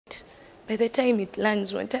by the time it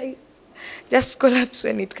lands, won't I just collapse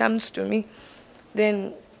when it comes to me?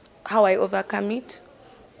 Then how I overcome it,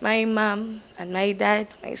 my mom and my dad,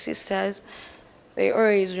 my sisters, they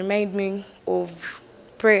always remind me of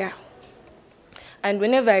prayer. And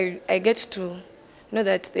whenever I get to know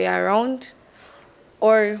that they are around,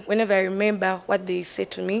 or whenever I remember what they say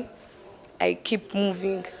to me, I keep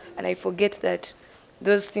moving and I forget that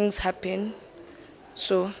those things happen.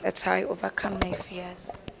 So that's how I overcome my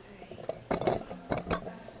fears.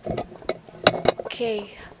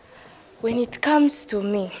 Okay, when it comes to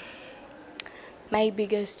me, my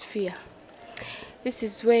biggest fear, this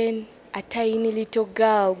is when a tiny little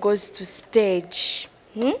girl goes to stage.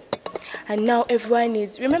 And now everyone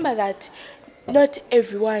is, remember that not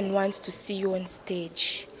everyone wants to see you on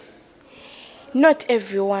stage. Not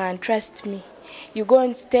everyone, trust me. You go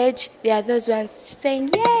on stage, there are those ones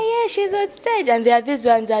saying, yeah, she's on stage. And there are these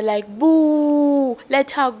ones that are like, boo,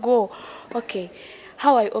 let her go. Okay,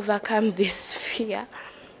 how I overcome this fear?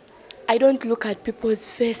 I don't look at people's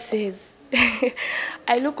faces.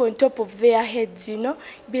 I look on top of their heads, you know.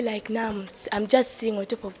 Be like, nah, I'm just sitting on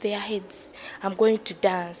top of their heads. I'm going to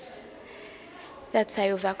dance. That's how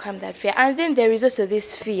I overcome that fear. And then there is also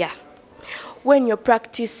this fear. When you're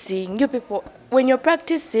practicing, you people, when you're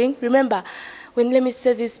practicing, remember, let me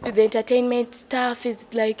say this, the entertainment stuff is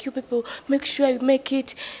like, you people, make sure you make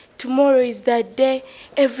it. Tomorrow is that day.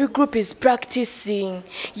 Every group is practicing.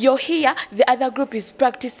 You're here, the other group is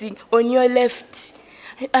practicing on your left.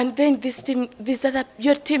 And then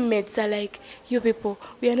your teammates are like, you people,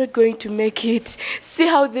 we are not going to make it. See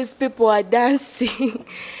how these people are dancing.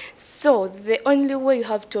 So the only way you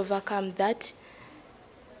have to overcome that,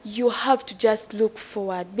 you have to just look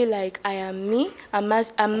forward. Be like, I am me, I'm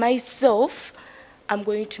myself, I'm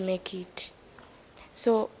going to make it.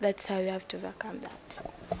 So that's how you have to overcome that.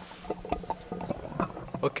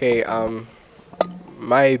 Okay,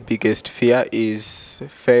 my biggest fear is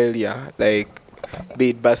failure. Like, be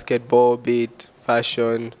it basketball, be it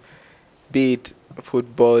fashion, be it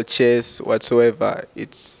football, chess, whatsoever,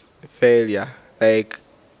 it's failure. Like,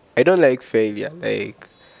 I don't like failure. Like,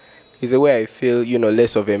 it's the way I feel,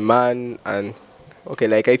 less of a man, and okay,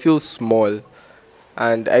 like I feel small,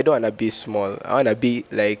 and I don't want to be small. I want to be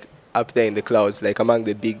like up there in the clouds, like among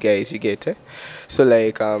the big guys, you get it? So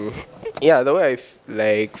like, yeah, the way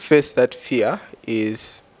I face that fear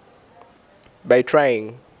is by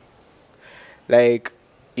trying. Like,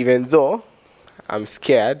 even though I'm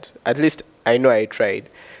scared, at least I know I tried.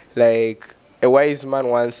 Like, a wise man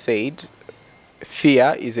once said,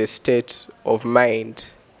 fear is a state of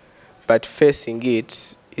mind, but facing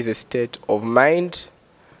it is a state of mind,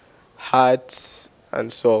 heart,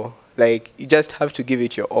 and soul. Like, you just have to give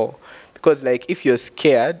it your all. Because, like, if you're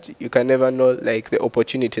scared, you can never know, like, the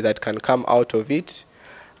opportunity that can come out of it.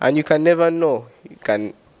 And you can never know. You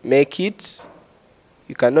can make it,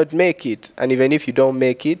 you cannot make it. And even if you don't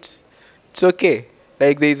make it, it's okay.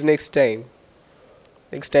 Like, there is next time.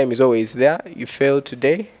 Next time is always there. You fail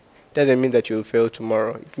today, doesn't mean that you'll fail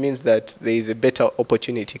tomorrow. It means that there is a better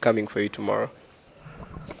opportunity coming for you tomorrow.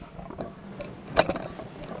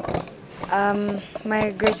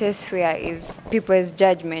 My greatest fear is people's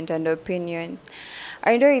judgment and opinion.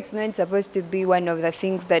 I know it's not supposed to be one of the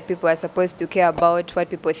things that people are supposed to care about, what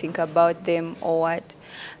people think about them or what,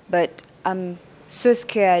 but I'm so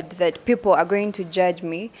scared that people are going to judge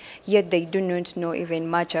me, yet they do not know even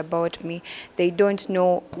much about me. They don't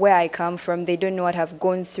know where I come from. They don't know what I've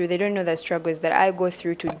gone through. They don't know the struggles that I go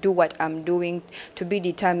through to do what I'm doing, to be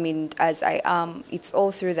determined as I am. It's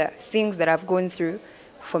all through the things that I've gone through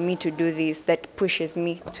for me to do this that pushes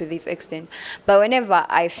me to this extent. But whenever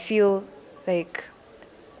I feel like,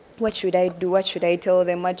 what should I do? What should I tell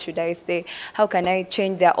them? What should I say? How can I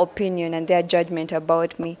change their opinion and their judgment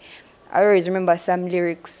about me? I always remember some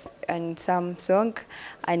lyrics and some song,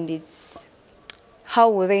 and it's, how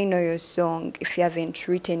will they know your song if you haven't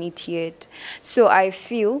written it yet? So I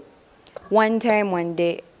feel one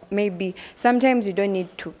day, maybe sometimes you don't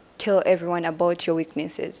need to tell everyone about your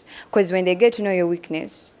weaknesses, because when they get to know your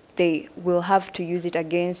weakness, they will have to use it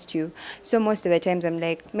against you. So most of the times I'm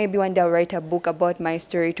like, maybe one day I'll write a book about my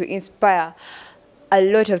story to inspire a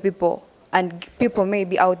lot of people, and people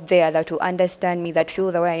maybe out there that will understand me, that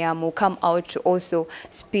feel the way I am, will come out to also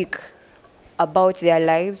speak about their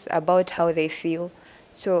lives, about how they feel.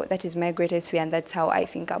 So that is my greatest fear, and that's how I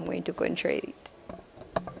think I'm going to control it.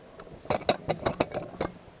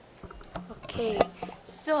 Okay,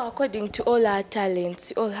 so according to all our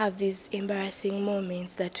talents, we all have these embarrassing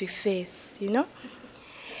moments that we face, you know?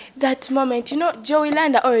 that moment, you know, Joey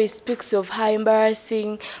Landa always speaks of her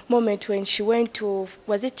embarrassing moment when she went to,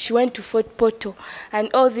 she went to Fort Portal, and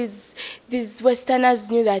all these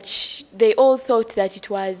Westerners knew that they all thought that it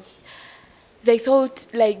was, they thought,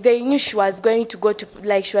 like, they knew she was going to go to,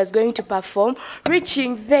 like, she was going to perform.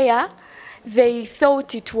 Reaching there, they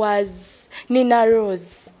thought it was Nina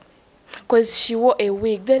Rose, because she wore a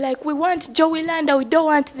wig. They're like, we want Joey Landa, we don't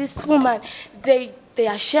want this woman. They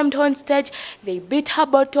ashamed her on stage, they beat her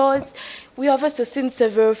bottles. We have also seen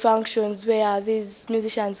several functions where these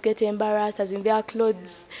musicians get embarrassed, as in their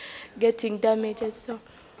clothes getting damaged. So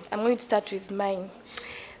I'm going to start with mine.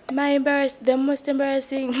 The most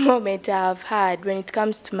embarrassing moment I've had when it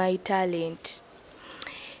comes to my talent.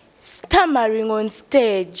 Stammering on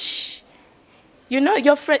stage. You know,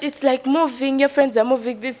 your friend, it's like moving, your friends are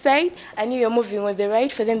moving this side, and you're moving on the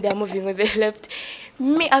right, for them they're moving on the left.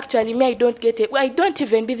 Me, I don't get it. I don't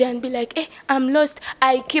even be there and be like, hey, I'm lost.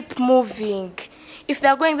 I keep moving. If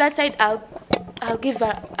they're going that side, I'll give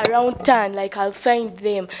a round turn, like I'll find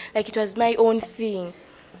them, like it was my own thing.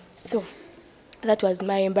 So that was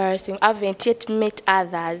my embarrassing. I haven't yet met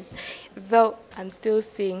others, though I'm still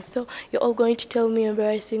seeing. So you're all going to tell me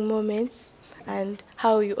embarrassing moments and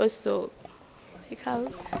how you also, like how?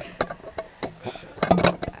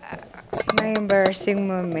 My embarrassing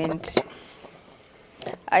moment,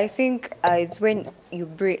 I think, is when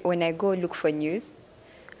when I go look for news,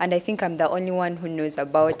 and I think I'm the only one who knows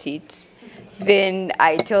about it. Then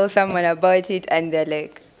I tell someone about it, and they're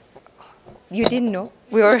like, "You didn't know?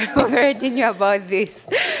 We already knew about this."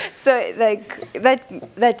 So like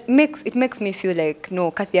that makes me feel like,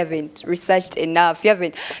 no, Kathy, you haven't researched enough. You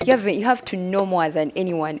have to know more than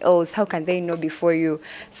anyone else. How can they know before you?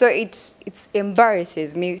 So it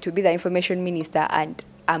embarrasses me to be the information minister and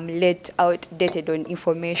I'm outdated on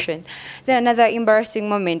information. Then another embarrassing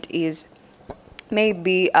moment is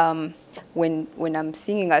maybe when I'm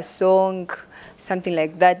singing a song, something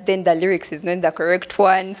like that, then the lyrics is not the correct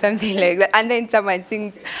one, something like that, and then someone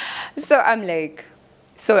sings. So I'm like,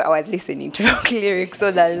 so I was listening to wrong lyrics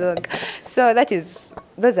all along. So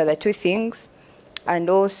those are the two things. And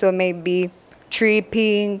also maybe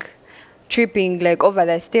tripping like over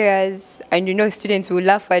the stairs, and you know students will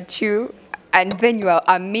laugh at you, and then you are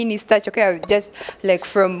a minister, okay, just like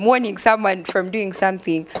from warning someone from doing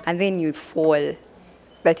something, and then you fall.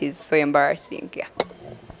 That is so embarrassing, yeah.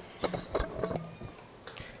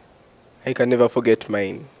 I can never forget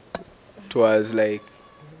mine. It was like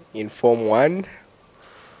in Form 1.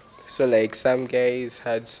 So like some guys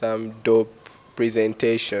had some dope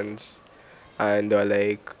presentations and they were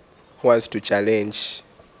like, who wants to challenge?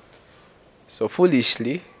 So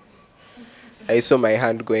foolishly, I saw my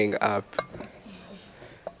hand going up.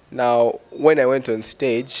 Now, when I went on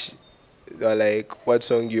stage, they were like, what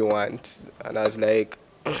song do you want? And I was like,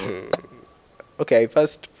 okay, I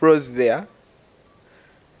first froze there.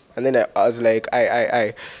 And then I was like,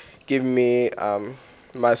 give me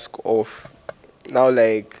mask off. Now,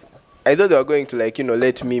 like, I thought they were going to, like, you know,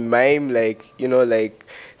 let me mime, like, you know, like,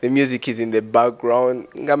 the music is in the background.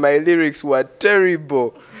 My lyrics were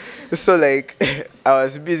terrible. So, like, I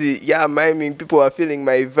was busy, miming. People were feeling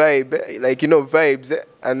my vibe, like, you know, vibes.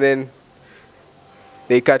 And then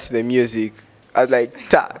they cut the music. I was like,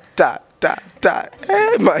 ta, ta, ta, ta.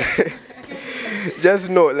 Man. Just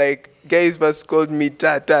know, like, guys first called me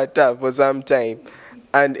ta, ta, ta for some time.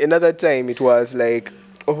 And another time it was like,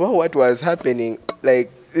 what was happening?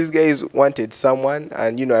 Like, these guys wanted someone,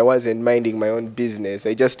 and, you know, I wasn't minding my own business.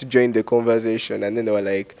 I just joined the conversation, and then they were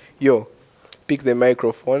like, yo, pick the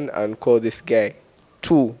microphone and call this guy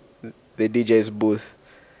to the DJ's booth.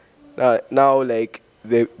 Now like,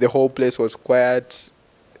 the whole place was quiet.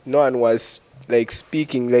 No one was, like,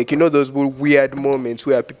 speaking. Like, you know those weird moments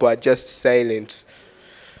where people are just silent.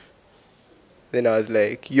 Then I was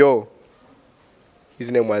like, yo, his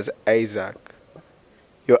name was Isaac.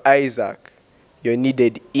 Yo, Isaac, you're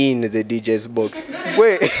needed in the DJ's box.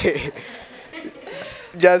 Wait.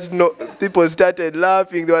 Just no, people started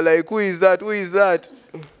laughing. They were like, who is that? Who is that?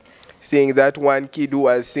 Seeing that one kid who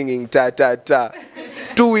was singing ta ta ta.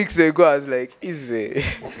 2 weeks ago, I was like, easy.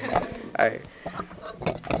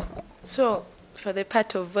 So, for the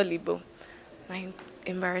part of volleyball, my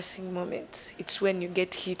embarrassing moment, it's when you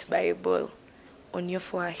get hit by a ball on your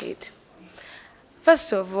forehead.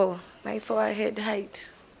 First of all, my forehead height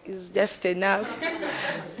is just enough,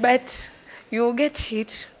 but you will get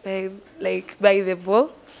hit by the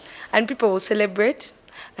ball, and people will celebrate,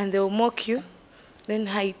 and they will mock you, then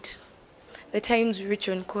height. The times you reach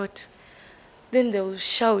on court, then they will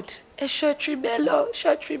shout, a short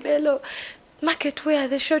rebello, market where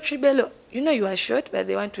the short rebello. you know you are short, but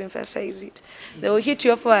they want to emphasize it. They will hit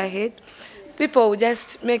your forehead. People will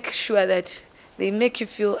just make sure that they make you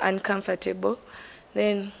feel uncomfortable.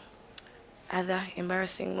 Then other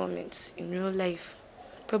embarrassing moments in real life.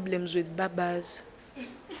 Problems with babas.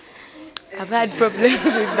 I've had problems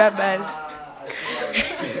with babas.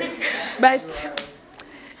 But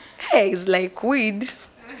hey, it's like weed.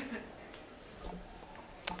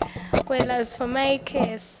 Well, as for my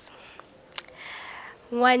case,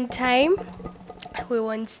 one time we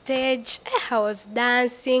were on stage, I was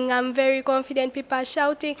dancing, I'm very confident, people are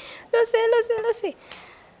shouting, Lucy, Lucy, Lucy.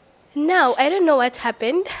 Now, I don't know what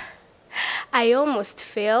happened. I almost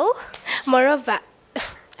fell. Moreover,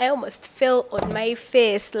 I almost fell on my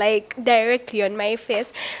face, like directly on my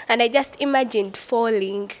face, and I just imagined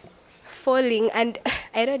falling, and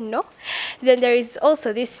I don't know. Then there is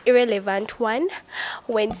also this irrelevant one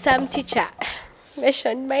when some teacher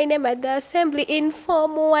mentioned my name at the assembly in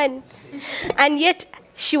Form 1, and yet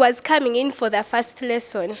she was coming in for the first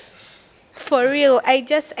lesson. For real, I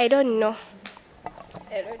don't know.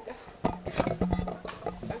 I don't know.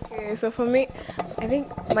 Okay, so for me, I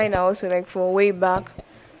think mine are also like for way back.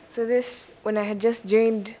 So this, when I had just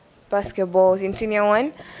joined basketball in senior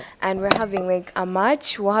one, and we're having like a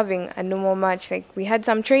match, we're having a normal match. Like we had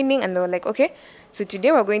some training and they were like, okay, so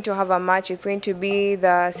today we're going to have a match. It's going to be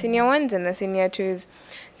the senior ones and the senior twos.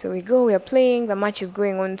 So we go, we're playing, the match is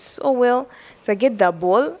going on so well. So I get the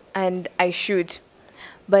ball and I shoot.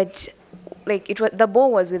 But like the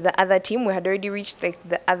ball was with the other team. We had already reached like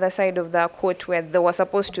the other side of the court where they were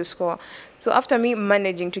supposed to score. So after me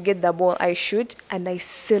managing to get the ball, I shoot and I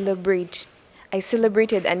celebrate. I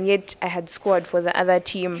celebrated, and yet I had scored for the other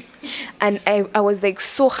team. And I was like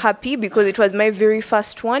so happy because it was my very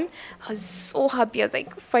first one. I was so happy. I was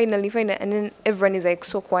like, finally. And then everyone is like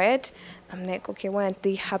so quiet. I'm like, okay, why aren't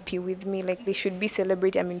they happy with me? Like they should be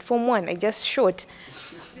celebrating. I'm in Form 1. I just shot.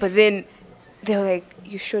 But then they were like,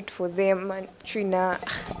 you shot for them, and Trina.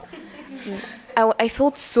 I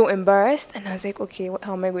felt so embarrassed, and I was like, okay,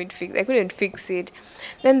 how am I going to fix it? I couldn't fix it.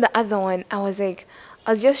 Then the other one, I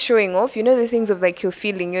was just showing off, you know, the things of like you're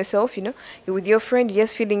feeling yourself, you know, you're with your friend, you're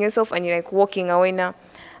just feeling yourself, and you're like walking away now.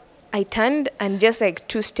 I turned, and just like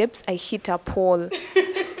 2 steps, I hit a pole.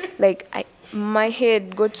 Like my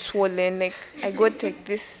head got swollen, like I got like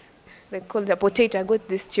this, they call it a potato, I got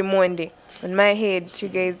this chimonde on my head, you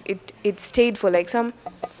guys. It stayed for like some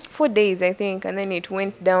 4 days, I think, and then it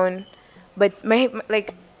went down. But my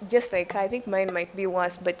like, just like I think mine might be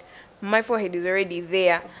worse, but my forehead is already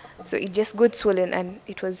there, so it just got swollen, and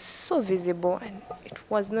it was so visible, and it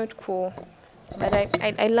was not cool. But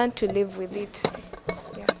I learned to live with it.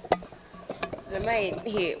 Yeah. So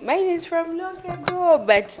mine is from long ago,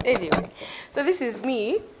 but anyway. So this is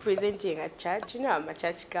me presenting at church. You know, I'm a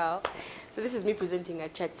church girl. So this is me presenting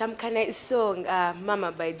at church. Some kind of song,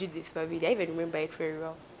 Mama by Judith Babidi. I even remember it very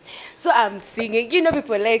well. So I'm singing. You know,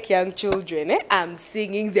 people like young children. I'm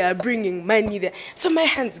singing. They are bringing money there. So my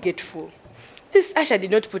hands get full. This usher did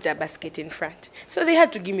not put a basket in front. So they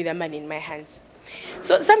had to give me the money in my hands.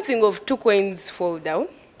 So something of 2 coins fall down.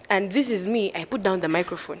 And this is me. I put down the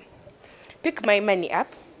microphone, pick my money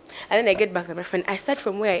up, and then I get back the microphone. I start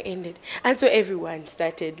from where I ended. And so everyone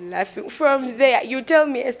started laughing. From there, you tell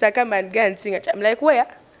me, Esther, come and go and sing. I'm like,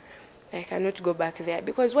 where? I cannot go back there,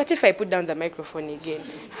 because what if I put down the microphone again?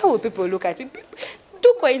 How will people look at me?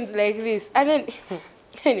 2 coins like this. And then,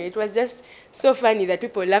 anyway, it was just so funny that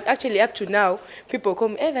people laughed. Actually, up to now, people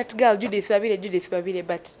come, hey, that girl, Judith Babide,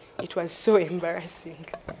 but it was so embarrassing.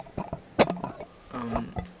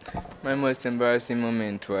 My most embarrassing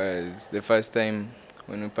moment was the first time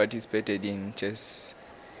when we participated in chess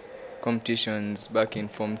competitions back in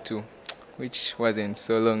Form 2, which wasn't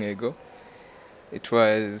so long ago. It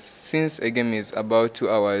was, since a game is about 2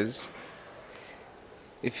 hours,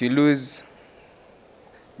 if you lose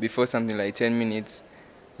before something like 10 minutes,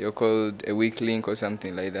 you're called a weak link or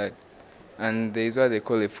something like that. And there is what they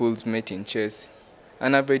call a fool's mate in chess.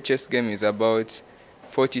 An average chess game is about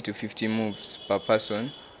 40 to 50 moves per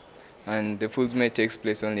person, and the fool's mate takes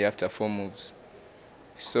place only after 4 moves.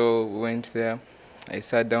 So we went there. I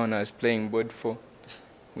sat down, I was playing board 4,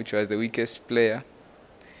 which was the weakest player.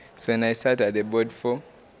 So when I sat at the board 4,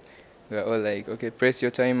 we were all like, okay, press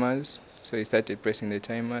your timers. So he started pressing the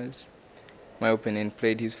timers. My opponent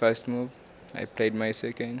played his first move. I played my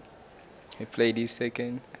second. He played his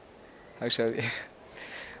second. Actually,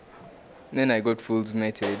 then I got fools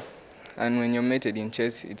mated. And when you're mated in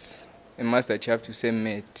chess, it's a must that you have to say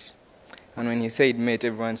mate. And when he said mate,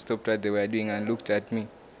 everyone stopped what they were doing and looked at me.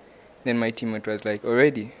 Then my teammate was like,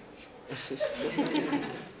 already?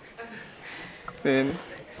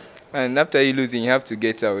 And after you losing, you have to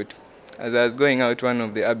get out. As I was going out, one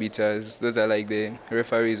of the arbiters, those are like the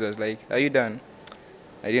referees, was like, "Are you done?"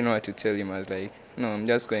 I didn't know what to tell him. I was like, "No, I'm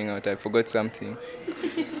just going out. I forgot something."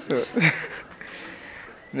 So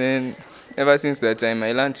then, ever since that time,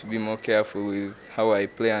 I learned to be more careful with how I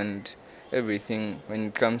play and everything when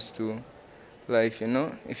it comes to life.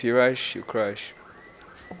 If you rush, you crash.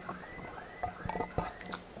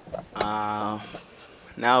 Uh,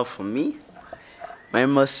 Now for me, my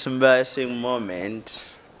most embarrassing moment,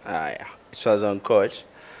 it was on court.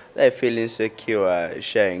 I feel insecure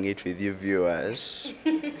sharing it with you viewers.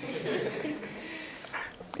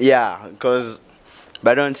 Yeah,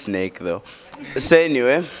 but don't snake though. So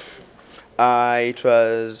anyway, it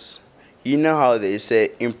was, you know how they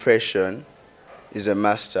say impression is a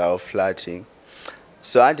master of flirting.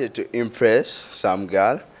 So I wanted to impress some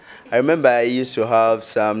girl. I remember I used to have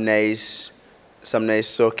some nice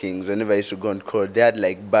stockings whenever I used to go on court. They had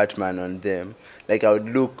like Batman on them. Like I would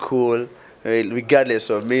look cool, regardless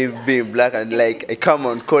of me being black, and like I come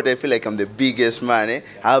on court, I feel like I'm the biggest man.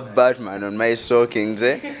 I have Batman on my stockings.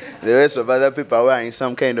 The rest of other people are wearing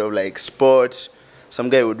some kind of like sport. Some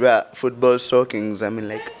guy would wear football stockings. I mean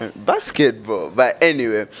like basketball. But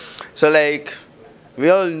anyway, so like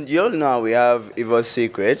you all know we have evil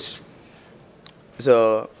secrets.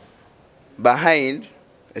 So behind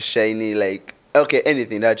a shiny like okay,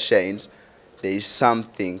 anything that shines, there is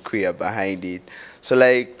something queer behind it. So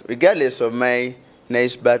like regardless of my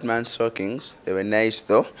nice Batman stockings, they were nice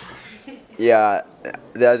though. Yeah,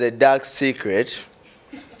 there's a dark secret.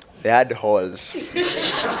 They had holes.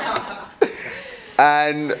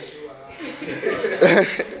 And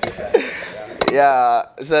yeah,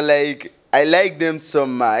 so like I like them so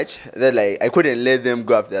much that like I couldn't let them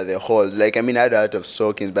go after the holes. Like I mean I had a lot of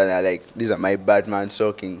stockings, but I like these are my Batman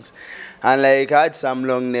stockings. And like I had some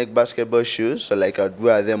long neck basketball shoes, so like I'd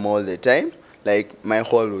wear them all the time. Like my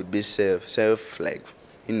hole would be safe like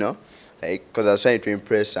like because I was trying to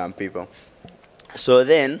impress some people. So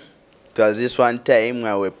then there was this one time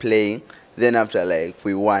where we were playing. Then after like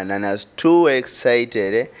we won, and I was too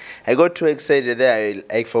excited. I got too excited that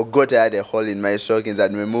I forgot I had a hole in my stockings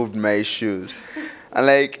and removed my shoes. And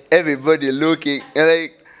like everybody looking,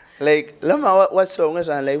 and like Lama, what song?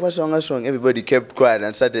 And like what song? What song? Everybody kept quiet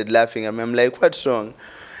and started laughing. I'm like, what song?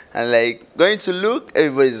 And like going to look,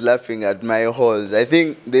 everybody's laughing at my holes. I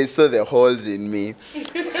think they saw the holes in me.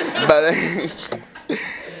 But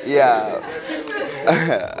yeah,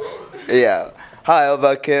 yeah. How I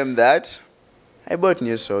overcame that, I bought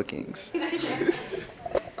new stockings.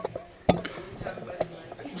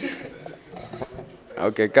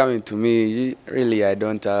 Okay, coming to me, really I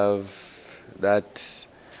don't have that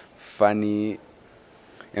funny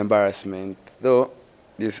embarrassment. Though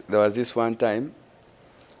there was this one time,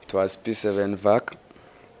 it was P7 VAC.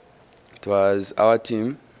 It was our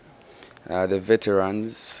team, the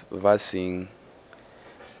veterans versing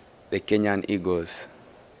the Kenyan Eagles.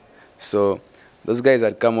 So those guys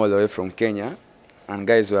had come all the way from Kenya, and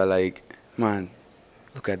guys were like, man,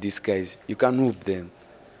 look at these guys, you can move them.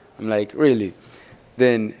 I'm like, really?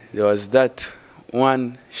 Then there was that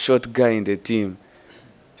one short guy in the team.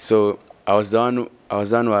 So I was the one who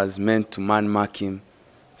was meant to man mark him.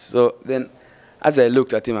 So then as I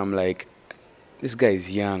looked at him, I'm like, this guy is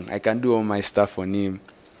young, I can do all my stuff on him.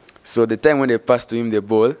 So the time when they passed to him the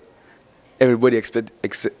ball, everybody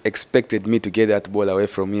expected me to get that ball away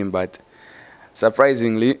from him, but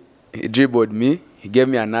surprisingly, he dribbled me, he gave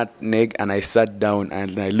me a nutmeg, and I sat down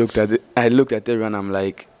and I looked at everyone. I'm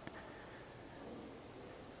like,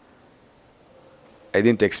 I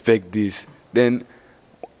didn't expect this. Then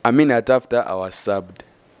a minute after, I was subbed.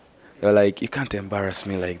 They're like, you can't embarrass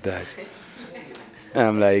me like that. And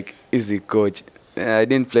I'm like, easy, coach. And I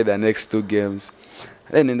didn't play the next 2 games.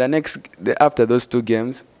 Then in after those 2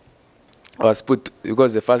 games, I was put,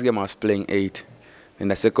 because the first game I was playing 8. In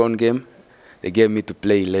the second game, they gave me to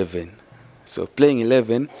play 11. So playing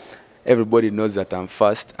 11, everybody knows that I'm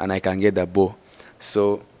fast and I can get the ball.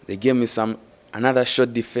 So they gave me another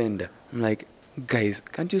short defender. I'm like, guys,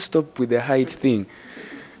 can't you stop with the height thing?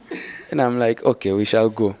 And I'm like, okay, we shall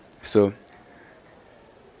go. So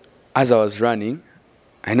as I was running,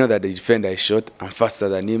 I know that the defender is short. I'm faster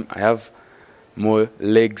than him. I have more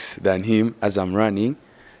legs than him as I'm running.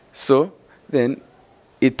 So then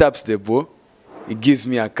he taps the ball. He gives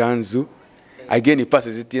me a kanzu. Again, he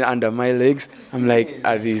passes it in under my legs. I'm like,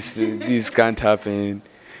 this can't happen.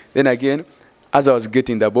 Then again, as I was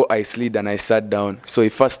getting the ball, I slid and I sat down. So he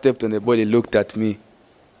first stepped on the ball, he looked at me.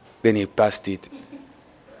 Then he passed it.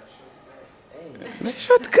 A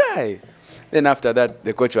short guy. Then after that,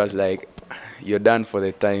 the coach was like, you're done for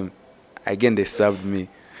the time. Again, they served me.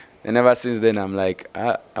 And ever since then, I'm like,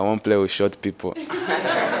 I won't play with short people.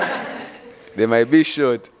 They might be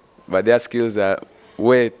short, but their skills are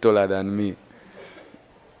way taller than me.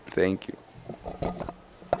 Thank you.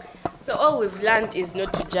 So all we've learned is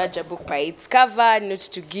not to judge a book by its cover, not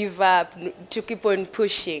to give up, to keep on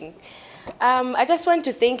pushing. I just want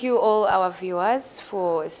to thank you all, our viewers,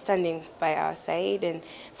 for standing by our side and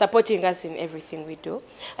supporting us in everything we do.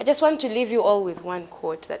 I just want to leave you all with one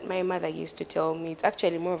quote that my mother used to tell me. It's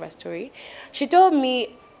actually more of a story. She told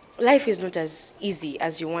me, life is not as easy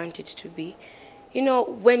as you want it to be. You know,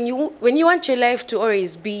 when you want your life to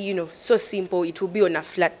always be, you know, so simple, it will be on a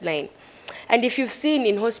flat line. And if you've seen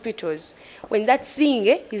in hospitals, when that thing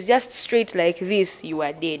is just straight like this, you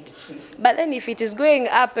are dead. But then if it is going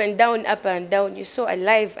up and down, you're so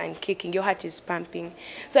alive and kicking, your heart is pumping.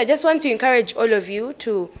 So I just want to encourage all of you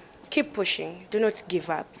to keep pushing. Do not give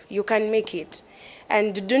up. You can make it.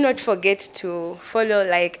 And do not forget to follow,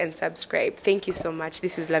 like, and subscribe. Thank you so much.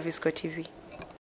 This is Lavisco TV.